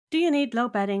Do you need low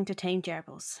bedding to tame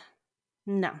gerbils?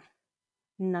 No.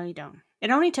 No, you don't. It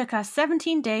only took us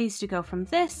 17 days to go from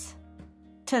this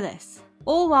to this,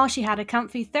 all while she had a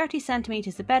comfy 30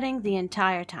 centimeters of bedding the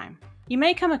entire time. You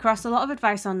may come across a lot of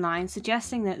advice online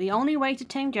suggesting that the only way to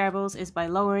tame gerbils is by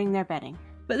lowering their bedding,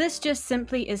 but this just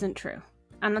simply isn't true.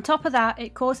 And on top of that,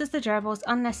 it causes the gerbils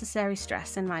unnecessary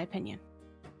stress, in my opinion.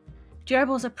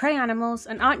 Gerbils are prey animals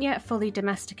and aren't yet fully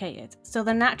domesticated, so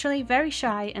they're naturally very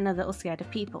shy and a little scared of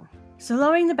people. So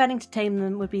lowering the bedding to tame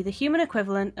them would be the human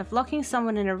equivalent of locking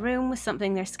someone in a room with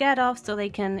something they're scared of so they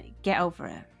can get over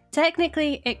it.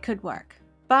 Technically, it could work,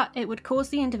 but it would cause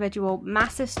the individual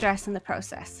massive stress in the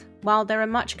process, while there are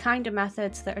much kinder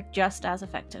methods that are just as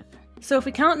effective. So if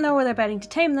we can't lower their bedding to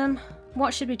tame them,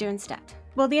 what should we do instead?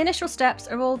 Well, the initial steps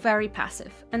are all very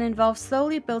passive and involve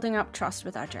slowly building up trust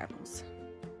with our gerbils.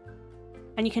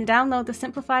 And you can download the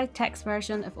simplified text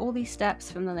version of all these steps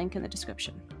from the link in the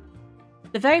description.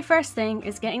 The very first thing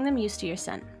is getting them used to your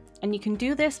scent, and you can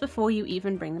do this before you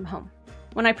even bring them home.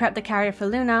 When I prepped the carrier for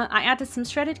Luna, I added some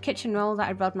shredded kitchen roll that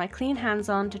I rubbed my clean hands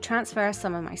on to transfer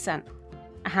some of my scent,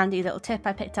 a handy little tip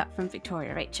I picked up from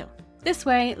Victoria Rachel. This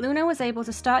way, Luna was able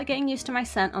to start getting used to my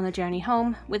scent on the journey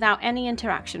home without any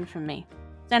interaction from me.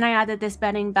 Then I added this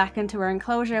bedding back into her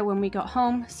enclosure when we got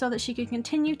home so that she could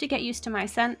continue to get used to my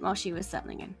scent while she was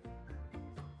settling in.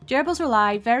 Gerbils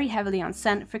rely very heavily on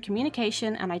scent for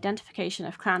communication and identification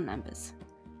of clan members.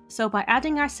 So by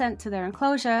adding our scent to their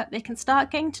enclosure, they can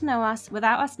start getting to know us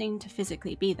without us needing to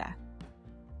physically be there.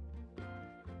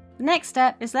 The next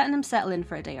step is letting them settle in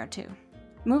for a day or two.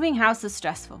 Moving house is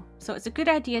stressful, so it's a good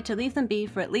idea to leave them be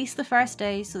for at least the first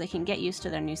day so they can get used to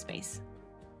their new space.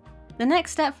 The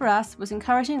next step for us was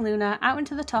encouraging Luna out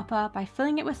into the topper by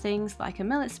filling it with things like a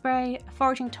millet spray, a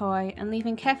foraging toy, and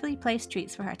leaving carefully placed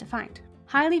treats for her to find.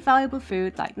 Highly valuable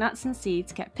food like nuts and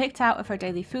seeds get picked out of her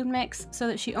daily food mix so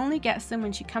that she only gets them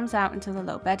when she comes out into the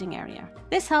low bedding area.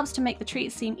 This helps to make the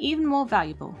treats seem even more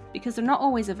valuable because they're not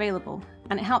always available,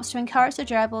 and it helps to encourage the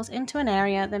gerbils into an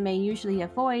area they may usually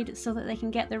avoid so that they can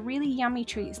get the really yummy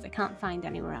treats they can't find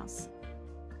anywhere else.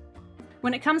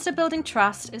 When it comes to building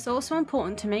trust, it's also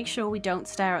important to make sure we don't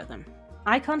stare at them.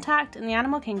 Eye contact in the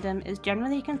animal kingdom is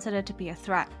generally considered to be a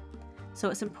threat, so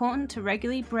it's important to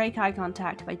regularly break eye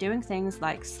contact by doing things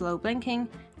like slow blinking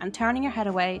and turning your head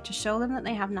away to show them that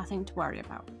they have nothing to worry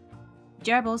about.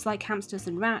 Gerbils, like hamsters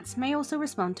and rats, may also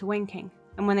respond to winking,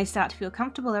 and when they start to feel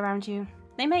comfortable around you,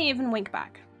 they may even wink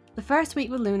back. The first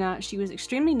week with Luna, she was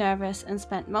extremely nervous and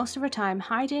spent most of her time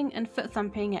hiding and foot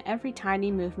thumping at every tiny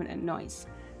movement and noise.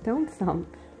 Don't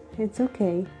thump, it's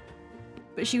okay.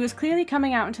 But she was clearly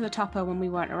coming out into the topper when we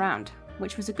weren't around,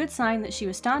 which was a good sign that she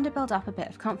was starting to build up a bit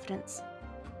of confidence.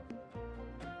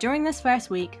 During this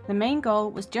first week, the main goal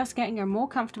was just getting her more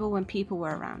comfortable when people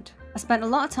were around. I spent a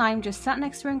lot of time just sat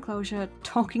next to her enclosure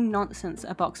talking nonsense at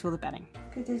a box full of bedding.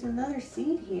 Because there's another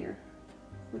seed here,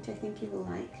 which I think you will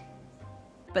like.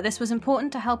 But this was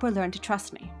important to help her learn to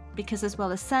trust me, because as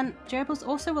well as scent, gerbils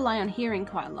also rely on hearing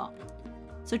quite a lot.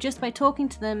 So just by talking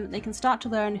to them, they can start to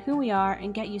learn who we are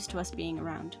and get used to us being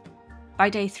around. By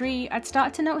day 3, I'd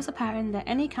started to notice a pattern that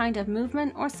any kind of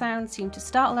movement or sound seemed to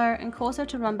startle her and cause her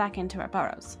to run back into her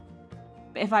burrows.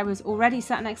 But if I was already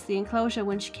sat next to the enclosure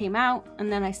when she came out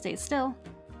and then I stayed still,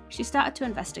 she started to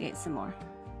investigate some more.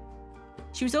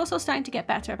 She was also starting to get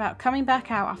better about coming back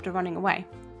out after running away.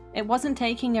 It wasn't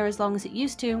taking her as long as it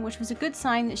used to, which was a good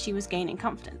sign that she was gaining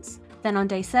confidence. Then on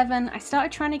day 7, I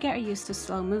started trying to get her used to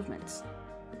slow movements.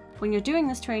 When you're doing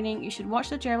this training, you should watch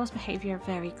the gerbil's behaviour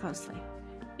very closely.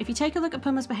 If you take a look at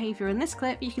Puma's behaviour in this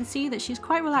clip, you can see that she's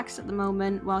quite relaxed at the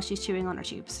moment while she's chewing on her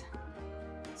tubes.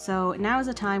 So now is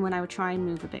a time when I would try and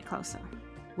move a bit closer,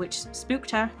 which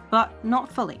spooked her, but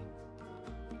not fully.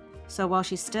 So while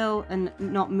she's still and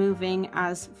not moving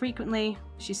as frequently,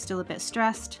 she's still a bit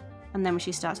stressed, and then when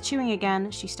she starts chewing again,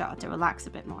 she started to relax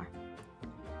a bit more.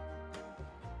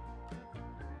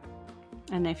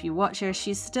 And if you watch her,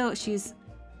 she's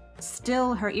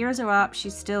still, her ears are up,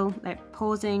 she's still like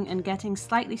pausing and getting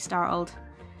slightly startled,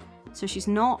 so she's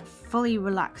not fully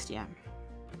relaxed yet.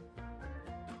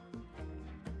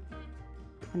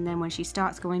 And then when she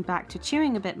starts going back to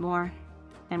chewing a bit more,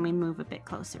 then we move a bit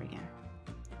closer again.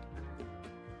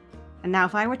 And now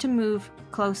if I were to move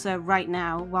closer right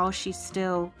now while she's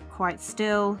still quite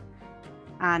still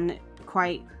and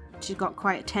she's got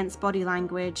quite a tense body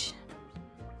language,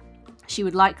 she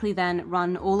would likely then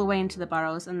run all the way into the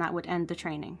burrows and that would end the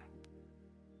training.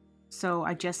 So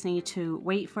I just need to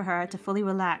wait for her to fully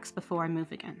relax before I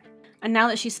move again. And now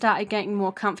that she started getting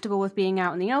more comfortable with being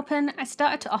out in the open, I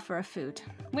started to offer her food,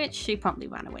 which she promptly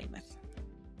ran away with.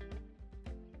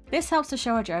 This helps to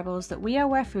show our gerbils that we are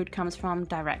where food comes from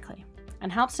directly,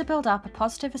 and helps to build up a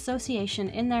positive association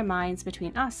in their minds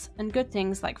between us and good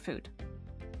things like food.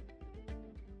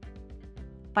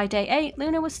 By day 8,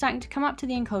 Luna was starting to come up to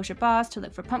the enclosure bars to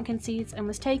look for pumpkin seeds and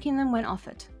was taking them when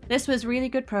offered. This was really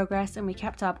good progress, and we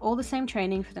kept up all the same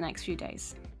training for the next few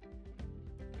days.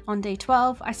 On day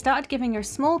 12, I started giving her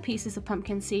small pieces of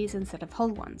pumpkin seeds instead of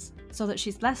whole ones, so that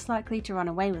she's less likely to run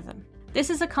away with them. This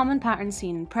is a common pattern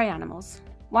seen in prey animals.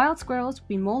 Wild squirrels would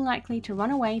be more likely to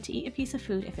run away to eat a piece of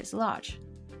food if it's large,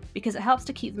 because it helps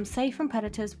to keep them safe from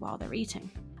predators while they're eating.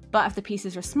 But if the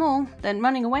pieces are small, then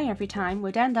running away every time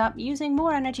would end up using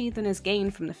more energy than is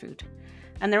gained from the food.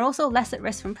 And they're also less at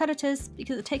risk from predators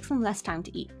because it takes them less time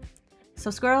to eat.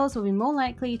 So squirrels will be more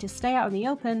likely to stay out in the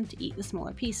open to eat the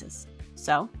smaller pieces.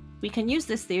 So, we can use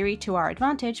this theory to our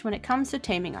advantage when it comes to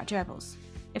taming our gerbils.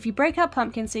 If you break up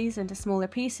pumpkin seeds into smaller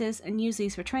pieces and use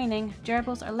these for training,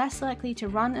 gerbils are less likely to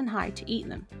run and hide to eat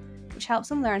them, which helps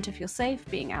them learn to feel safe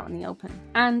being out in the open.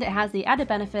 And it has the added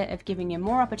benefit of giving you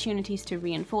more opportunities to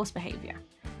reinforce behaviour,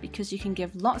 because you can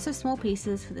give lots of small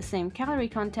pieces for the same calorie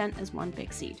content as one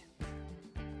big seed.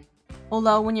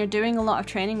 Although when you're doing a lot of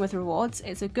training with rewards,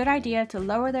 it's a good idea to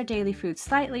lower their daily food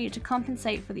slightly to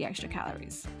compensate for the extra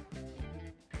calories.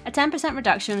 A 10%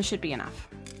 reduction should be enough.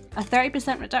 A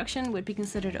 30% reduction would be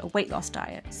considered a weight loss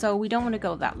diet, so we don't want to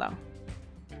go that low.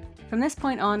 From this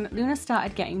point on, Luna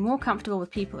started getting more comfortable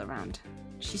with people around.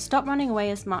 She stopped running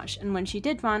away as much, and when she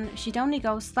did run, she'd only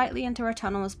go slightly into her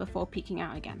tunnels before peeking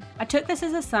out again. I took this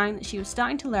as a sign that she was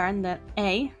starting to learn that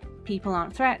A, people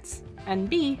aren't threats, and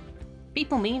B,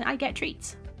 people mean I get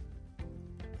treats.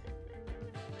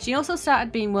 She also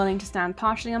started being willing to stand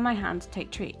partially on my hand to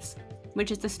take treats, which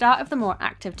is the start of the more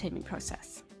active taming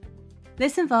process.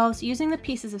 This involves using the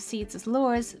pieces of seeds as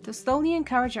lures to slowly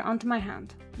encourage her onto my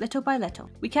hand, little by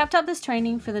little. We kept up this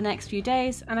training for the next few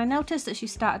days, and I noticed that she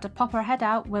started to pop her head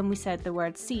out when we said the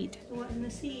word seed. What in the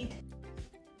seed?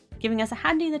 Giving us a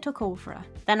handy little call for her.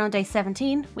 Then on day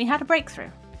 17, we had a breakthrough.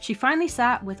 She finally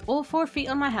sat with all 4 feet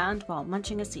on my hand while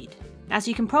munching a seed. As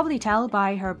you can probably tell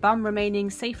by her bum remaining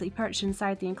safely perched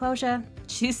inside the enclosure,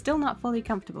 she's still not fully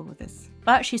comfortable with this.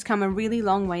 But she's come a really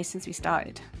long way since we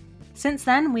started. Since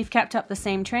then, we've kept up the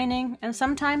same training, and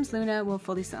sometimes Luna will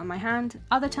fully sit on my hand,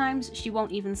 other times she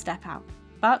won't even step out,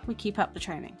 but we keep up the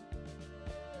training.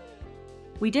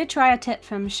 We did try a tip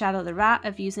from Shadow the Rat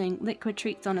of using liquid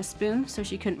treats on a spoon so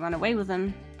she couldn't run away with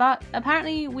them, but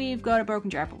apparently we've got a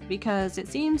broken gerbil because it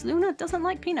seems Luna doesn't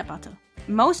like peanut butter.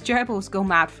 Most gerbils go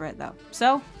mad for it though,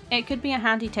 so it could be a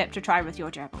handy tip to try with your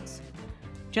gerbils.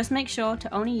 Just make sure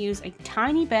to only use a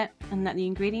tiny bit and that the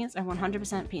ingredients are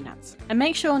 100% peanuts. And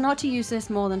make sure not to use this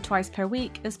more than twice per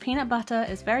week, as peanut butter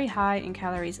is very high in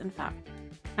calories and fat.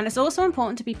 And it's also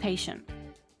important to be patient.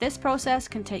 This process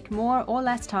can take more or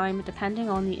less time depending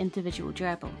on the individual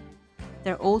gerbil.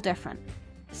 They're all different.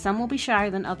 Some will be shyer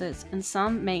than others, and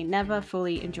some may never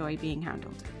fully enjoy being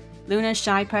handled. Luna's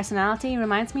shy personality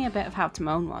reminds me a bit of how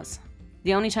Timon was.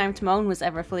 The only time Timon was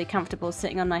ever fully comfortable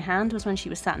sitting on my hand was when she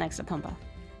was sat next to Pumbaa.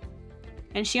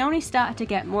 And she only started to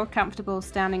get more comfortable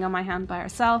standing on my hand by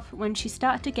herself when she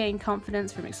started to gain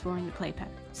confidence from exploring the playpen.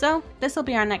 So this will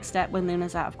be our next step when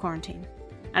Luna's out of quarantine.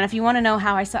 And if you want to know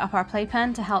how I set up our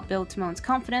playpen to help build Timon's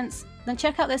confidence, then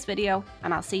check out this video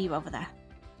and I'll see you over there.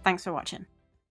 Thanks for watching.